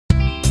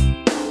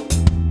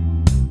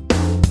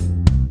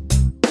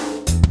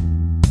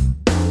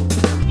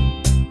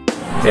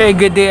Hey,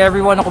 good day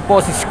everyone. Ako po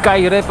si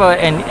Sky Repa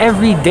and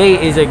every day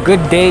is a good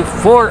day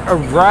for a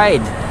ride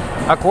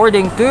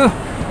according to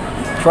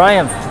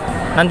Triumph.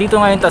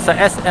 Nandito ngayon ta sa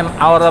SM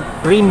Aura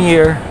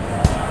Premier.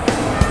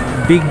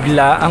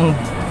 Bigla ang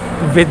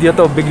video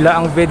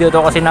to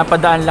kasi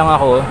napadaan lang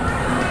ako.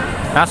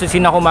 Nasa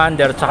sina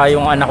Commander tsaka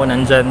yung anak ko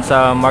nandyan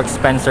sa Mark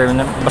Spencer.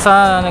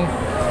 Basta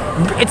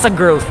it's a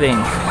girl thing.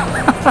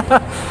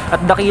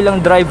 At dakilang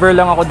driver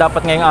lang ako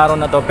dapat ngayong araw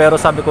na to, pero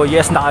sabi ko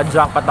yes,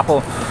 naka-jackpot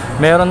ako.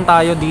 Meron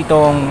tayo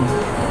ditong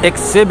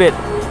exhibit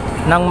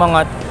ng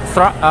mga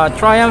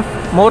Triumph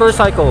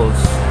motorcycles.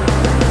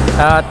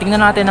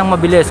 Tingnan natin ng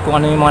mabilis kung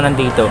ano yung mga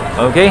nandito.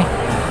 Okay?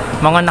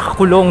 Mga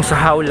nakakulong sa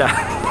hawla.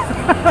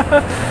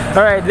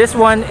 Alright, this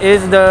one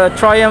is the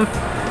Triumph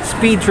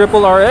Speed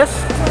Triple RS.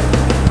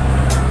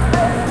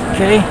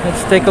 Okay,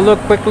 let's take a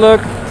look, quick look.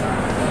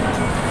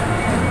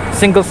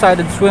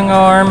 Single-sided swing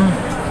arm,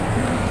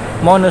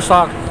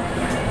 monoshock,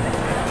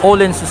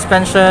 all-in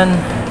suspension,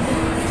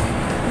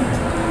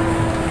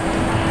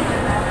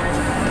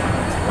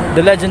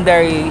 the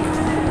legendary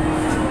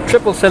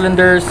triple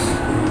cylinders,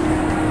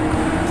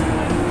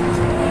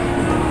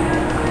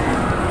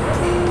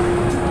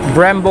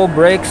 Brembo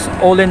brakes,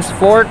 all-in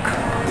fork.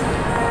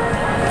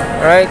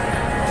 Alright,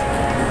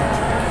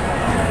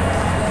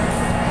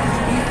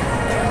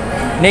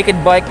 naked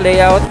bike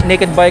layout,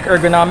 naked bike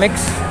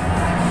ergonomics.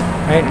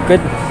 Right,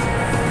 good.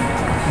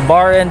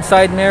 Bar and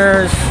side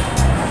mirrors.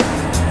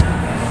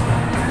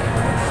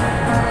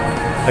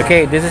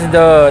 Okay, this is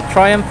the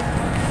Triumph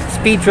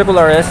Speed Triple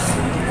RS,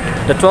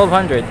 the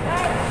 1200.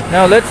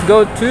 Now let's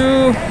go to...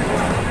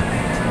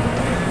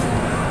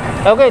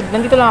 Okay,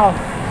 nandito lang ako.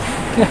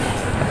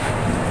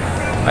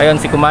 Ayun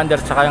si Commander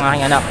tsaka yung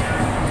aking anak.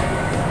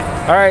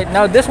 Alright,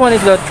 now this one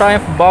is the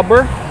Triumph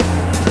Bobber.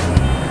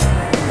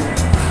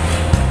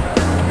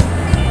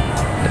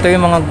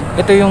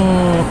 Ito yung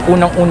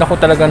unang-una ko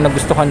talagang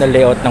nagustuhan na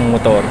layout ng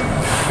motor.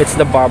 It's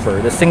the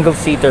Bobber, the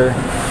single-seater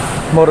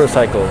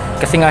motorcycle.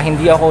 Kasi nga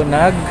hindi ako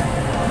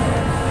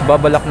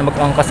nagbabalak na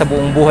mag-angkas sa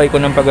buong buhay ko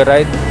ng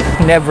pag-ride.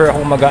 Never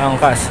ako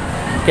mag-aangkas.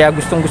 Kaya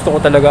gustong-gusto ko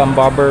talaga ang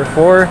Bobber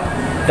for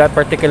that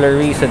particular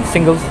reason.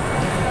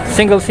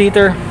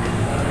 Single-seater.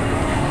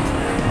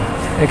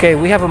 Okay,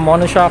 we have a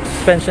monoshock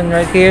suspension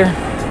right here.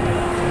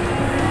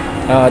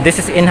 This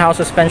is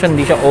in-house suspension,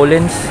 hindi siya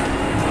all-ins.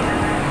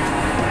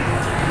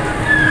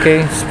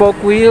 Okay, spoke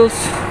wheels.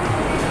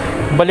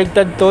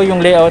 Baligtad to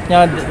yung layout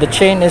niya. The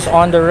chain is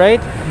on the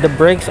right, the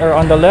brakes are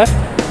on the left.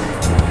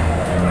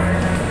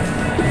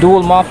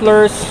 Dual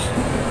mufflers.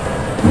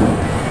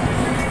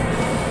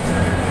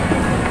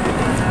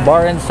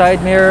 Bar and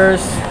side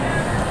mirrors.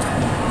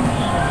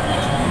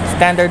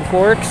 Standard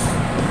forks.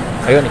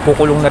 Ayun,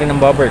 ikukulong na rin ng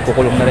bobber,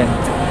 ikukulong na rin.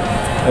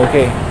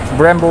 Okay,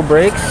 Brembo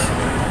brakes.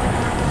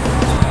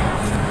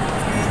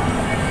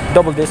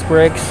 Double disc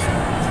brakes.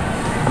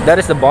 That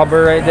is the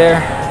bobber right there.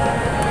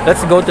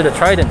 Let's go to the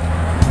Trident.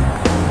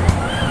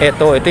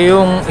 Ito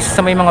yung isa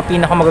sa may mga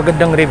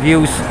pinakamagagandang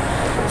reviews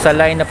sa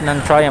lineup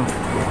ng Triumph.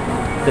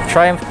 The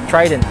Triumph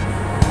Trident.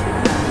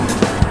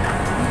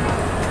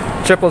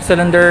 Triple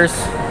cylinders.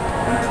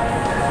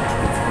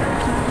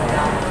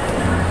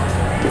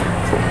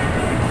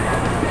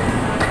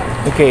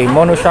 Okay,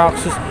 monoshock.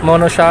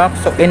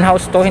 So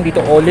in-house to, hindi to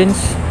all-ins.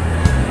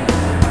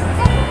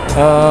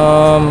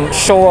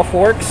 Showa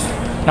forks.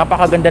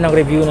 Napakaganda ng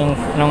review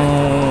ng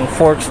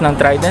forks ng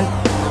Trident.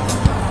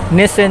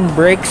 Nissan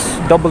brakes,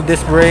 double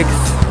disc brakes.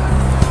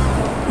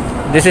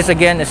 This is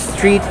again a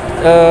street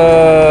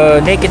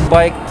naked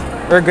bike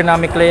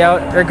ergonomics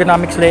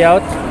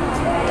layout.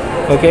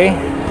 Okay,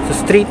 so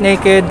street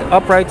naked,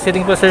 upright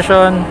sitting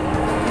position,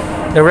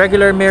 the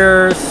regular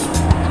mirrors.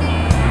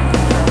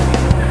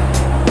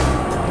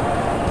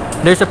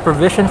 There's a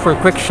provision for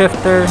quick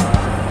shifter.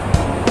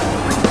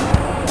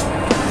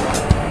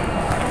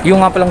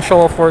 Yung nga palang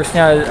show of forks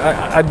niya,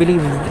 I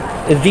believe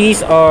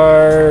these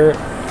are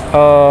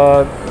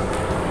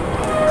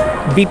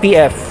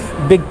BPF,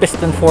 big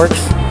piston forks.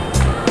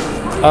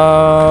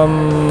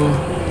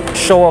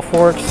 Show of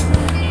forks.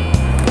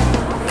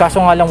 Kaso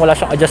nga lang wala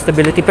siyang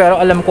adjustability, pero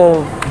alam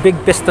ko big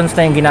pistons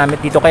na yung ginamit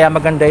dito, kaya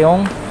maganda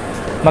yung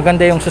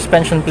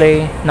suspension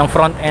play ng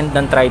front end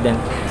ng Trident.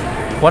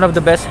 One of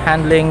the best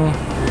handling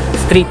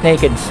street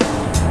nakeds.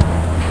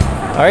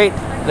 Alright,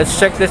 let's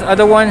check this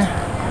other one.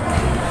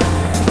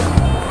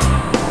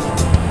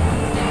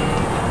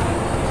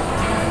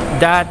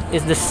 That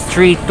is the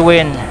Street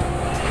Twin,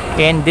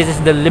 and this is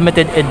the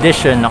limited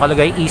edition.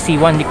 Nakalagay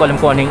EC1, hindi ko alam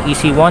kung ano yung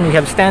EC1. We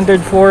have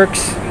standard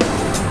forks,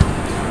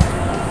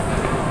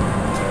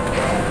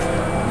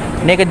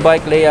 naked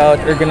bike layout,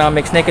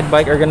 ergonomics, naked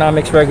bike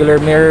ergonomics, regular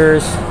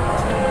mirrors,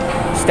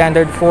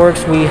 standard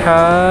forks. We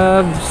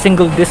have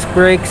single disc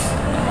brake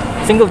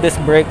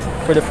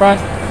for the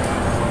front,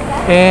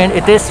 and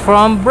it is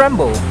from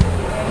Brembo.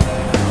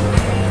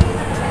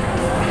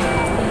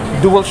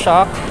 Dual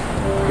shock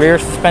rear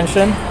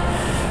suspension.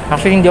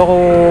 Actually, hindi ako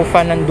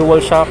fan ng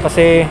dual shock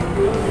kasi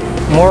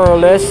more or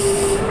less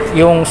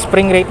yung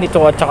spring rate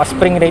nito at saka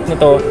spring rate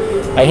nito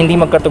ay hindi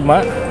magkatugma.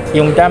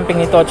 yung damping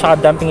nito at saka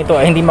damping ito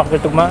ay hindi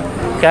makatugma.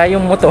 Kaya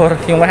yung motor,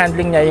 yung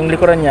handling niya, yung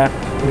likuran niya,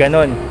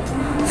 ganon.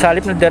 Sa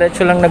halip na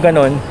diretso lang na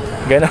ganon,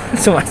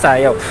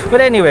 sumasayaw.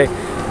 But anyway,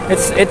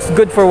 it's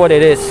good for what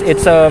it is.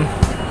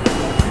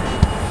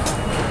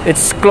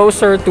 It's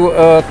closer to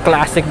a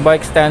classic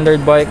bike,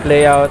 standard bike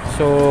layout.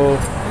 So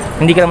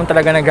hindi ka naman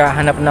talaga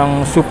naghahanap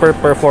ng super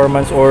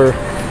performance or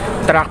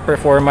track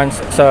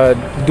performance sa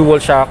dual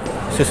shock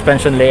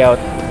suspension layout.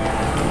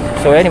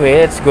 So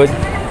anyway, it's good.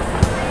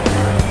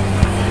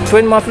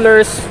 Twin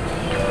mufflers,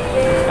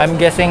 I'm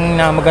guessing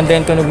na maganda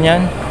yung tunog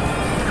niyan.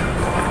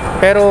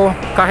 Pero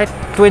kahit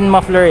twin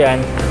muffler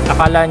yan,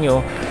 akala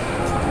nyo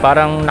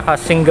parang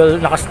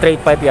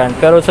naka-straight pipe yan.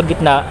 Pero sa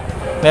gitna,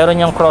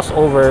 meron yung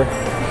crossover,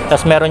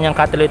 tapos meron yung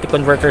catalytic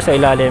converter sa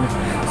ilalim,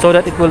 so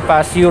that it will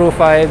pass Euro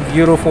 5,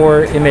 Euro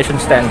 4 emission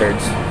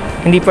standards.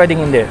 Hindi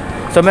pwedeng hindi.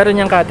 So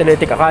meron yung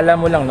catalytic, akala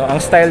mo lang, no?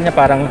 Ang style niya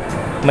parang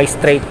may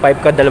straight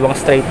pipe ka, dalawang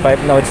straight pipe.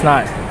 No, it's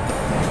not.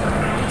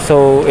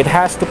 So it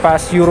has to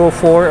pass Euro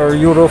 4 or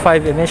Euro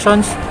 5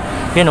 emissions.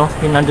 You know,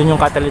 yun nandun yung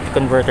catalytic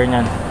converter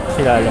niyan sa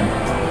ilalim.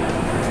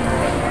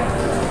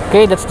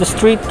 Okay, that's the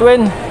street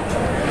twin.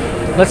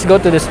 Let's go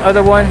to this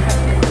other one.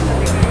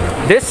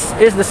 This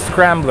is the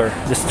scrambler,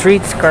 the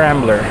street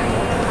scrambler.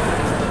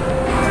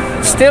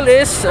 Still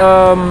is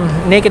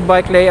naked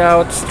bike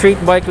layout, street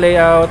bike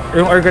layout.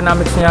 Yung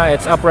ergonomics niya,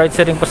 it's upright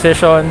sitting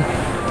position,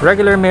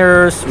 regular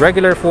mirrors,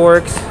 regular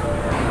forks.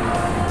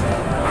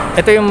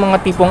 Ito yung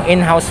mga tipong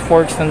in-house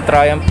forks ng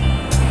Triumph.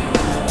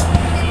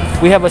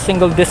 We have a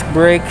single disc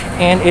brake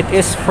and it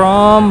is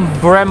from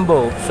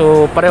Brembo.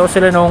 So pareho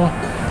sila nung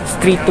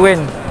street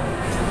twin.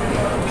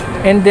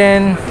 And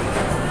then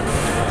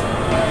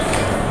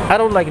I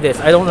don't like this.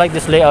 I don't like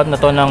this layout na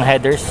to ng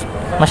headers.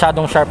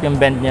 Masyadong sharp yung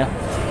bend niya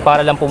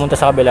para lang pumunta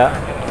sa kabila.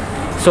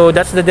 So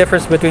that's the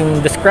difference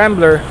between the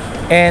scrambler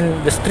and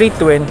the street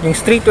twin. Yung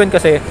street twin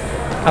kasi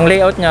ang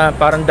layout niya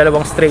parang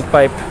dalawang straight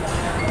pipe.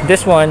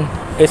 This one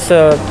is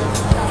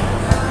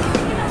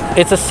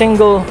it's a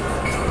single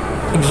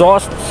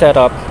exhaust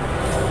setup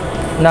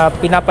na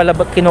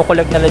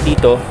kinukulag nila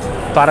dito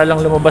para lang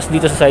lumabas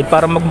dito sa side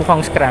para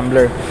magmukhang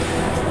scrambler.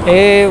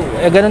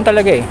 Ganun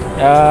talaga eh.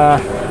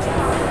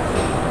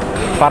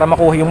 Para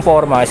makuha yung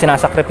forma,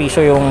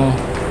 sinasakripisyo yung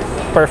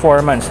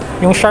performance.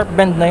 Yung sharp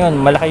bend na yun,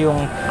 malaki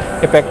yung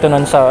epekto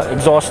nun sa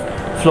exhaust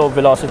flow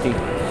velocity.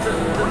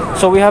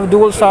 So we have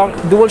dual shock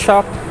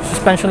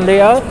suspension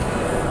layout.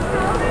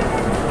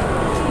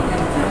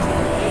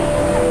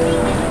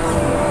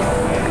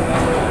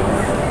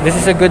 This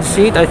is a good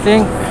seat, I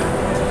think.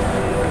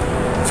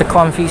 It's a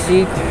comfy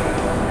seat.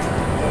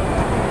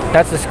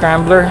 That's the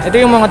scrambler. Ito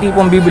yung mga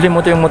tipong bibili mo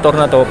to yung motor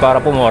na to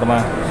para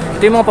pumorma.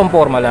 Ito yung mga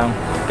pamporma lang.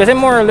 Kasi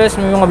more or less,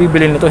 may mga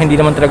bibili nito, hindi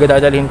naman talaga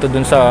dadalhin to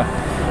dun sa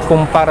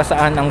kung para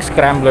saan ang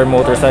scrambler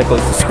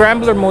motorcycles.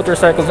 Scrambler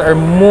motorcycles are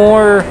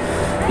more,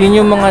 yun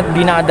yung mga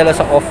dinadala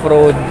sa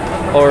off-road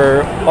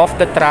or off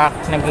the track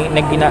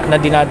na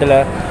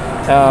dinadala.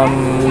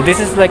 This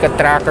is like a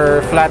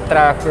tracker, flat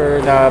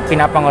tracker na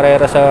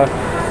pinapangarera sa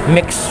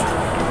mixed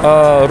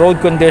road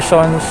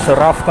conditions,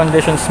 rough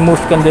conditions, smooth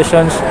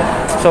conditions.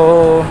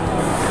 So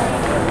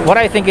what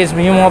I think is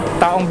yung mga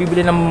taong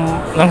bibili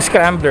ng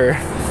scrambler,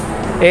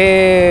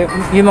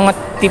 yung mga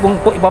tipong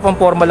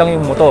ipapamporma lang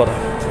yung motor.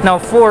 Now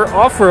for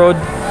off-road,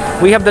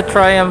 we have the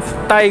Triumph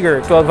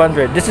Tiger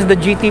 1200. This is the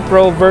GT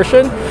Pro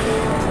version.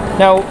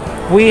 Now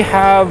we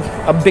have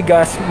a big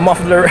ass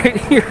muffler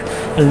right here.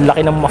 Ang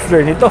laki ng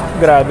muffler nito,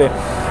 grabe.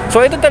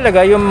 So ito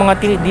talaga yung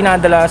mga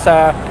dinadala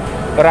sa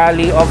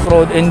rally,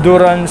 off-road,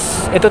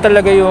 endurance. Ito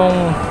talaga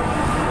yung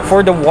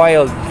for the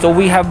wild. So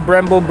we have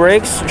Brembo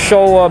brakes,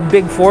 show a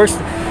big force.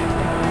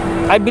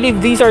 I believe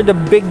these are the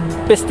big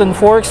piston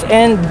forks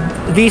and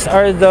these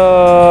are the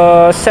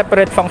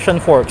separate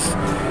function forks.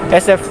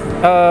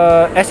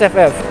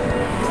 SFF.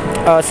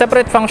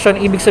 Separate function,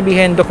 ibig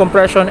sabihin the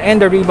compression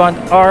and the rebound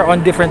are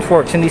on different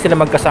forks. Hindi sila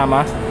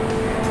magkasama.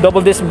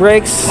 Double disc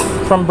brakes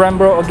from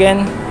Brembo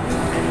again.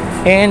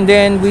 And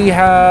then we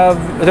have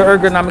the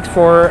ergonomics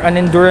for an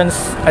endurance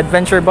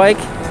adventure bike.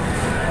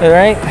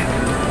 Alright.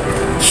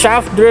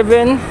 Shaft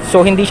driven,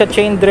 so hindi siya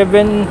chain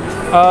driven.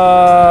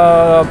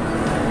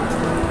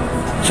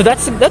 So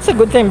that's a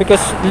good thing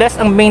because less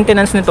ang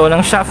maintenance nito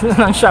ng shaft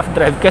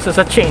drive kaysa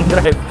sa chain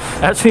drive.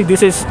 Actually,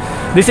 this is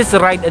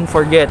ride and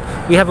forget.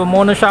 We have a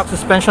monoshock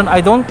suspension.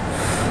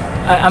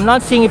 I'm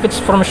not seeing if it's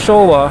from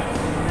Showa.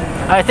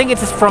 I think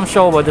it is from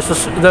Showa.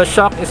 The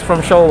shock is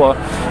from Showa.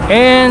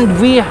 And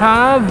we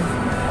have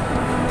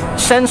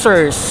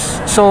sensors.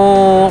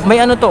 So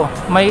may ano to,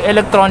 may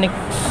electronic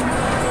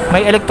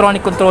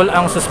control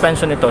ang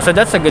suspension nito. So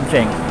that's a good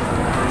thing.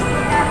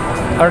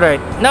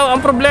 Alright. Now,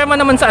 ang problema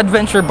naman sa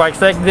adventure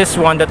bikes like this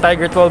one, the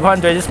Tiger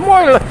 1200, is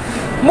more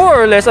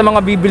or less ang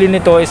mga bibili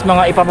nito is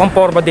mga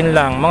ipapamporma din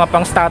lang. Mga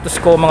pang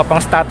status ko, mga pang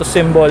status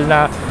symbol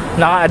na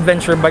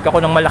naka-adventure bike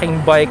ako ng malaking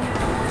bike,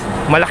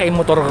 malaki yung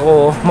motor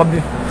ko,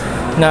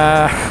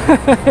 na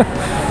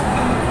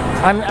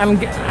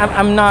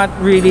I'm not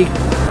really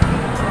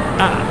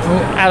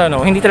I don't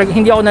know, hindi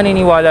ako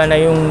naniniwala na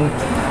yung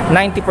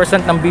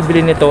 90% ng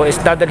bibili nito is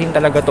dadalhin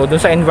talaga to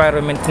dun sa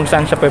environment kung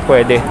saan siya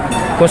pwede.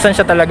 Kung saan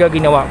siya talaga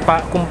ginawa.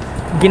 Kung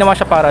ginawa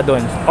siya para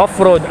dun.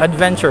 Off-road,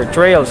 adventure,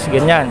 trails,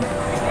 ganyan.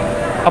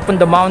 Up on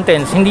the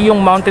mountains. Hindi yung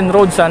mountain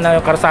road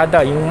sana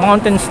karsada. Yung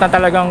mountains na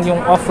talagang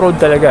yung off-road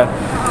talaga.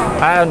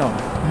 I don't know.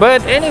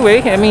 But anyway,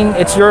 I mean,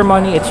 it's your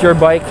money, it's your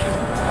bike.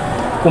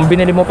 Kung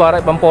binili mo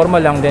para pang forma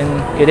lang, then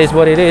it is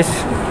what it is.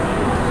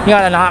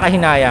 Nga,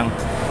 nakakahinayang.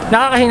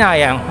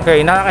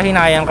 Okay,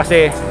 nakakahinayang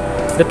kasi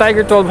the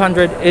Tiger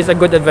 1200 is a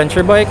good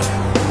adventure bike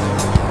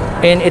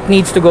and it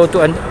needs to go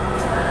to an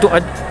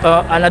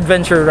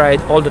adventure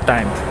ride all the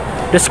time.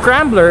 The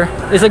Scrambler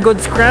is a good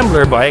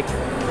scrambler bike,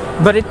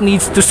 but it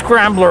needs to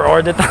scrambler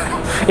all the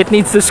time. It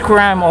needs to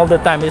scram all the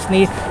time. It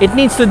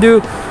needs to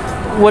do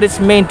what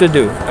it's meant to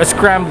do, a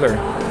scrambler.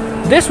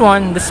 This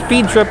one, the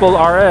Speed Triple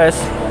RS,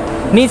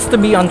 needs to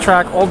be on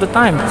track all the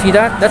time. See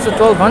that? That's a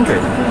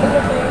 1200.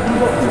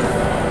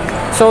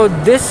 So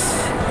this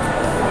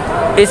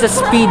is a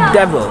speed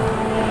devil.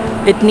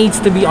 It needs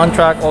to be on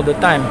track all the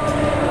time.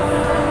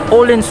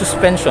 All-in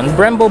suspension,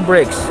 Brembo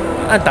brakes.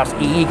 Tapos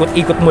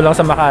iikot-ikot mo lang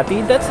sa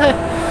Makati.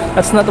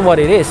 That's not what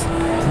it is.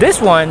 This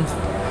one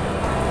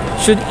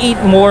should eat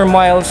more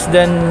miles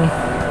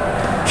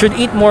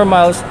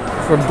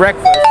for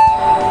breakfast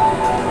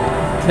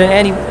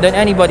than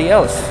anybody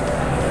else.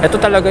 Ito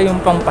talaga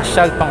yung pang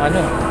pasyal, pang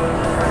ano.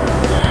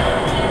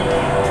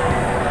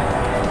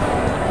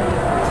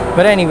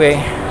 But anyway,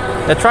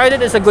 the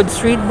Trident is a good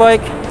street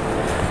bike.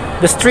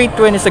 The Street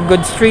Twin is a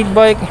good street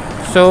bike.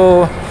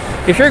 So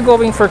if you're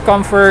going for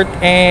comfort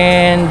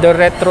and the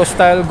retro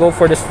style, go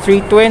for the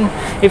Street Twin.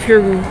 If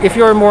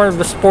you're more of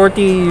a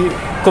sporty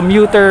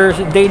commuter,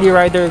 daily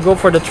rider, go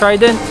for the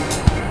Trident.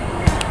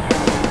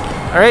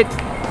 Alright,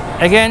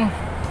 again,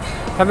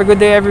 have a good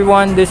day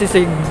everyone.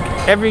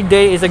 Every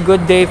day is a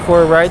good day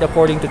for a ride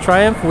according to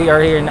Triumph. We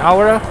are here in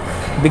Aura.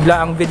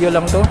 Biglaang video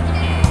lang to.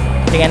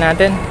 Tingnan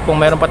natin kung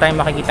meron pa tayong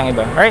makikitang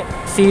iba. Alright,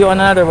 see you on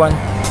another one.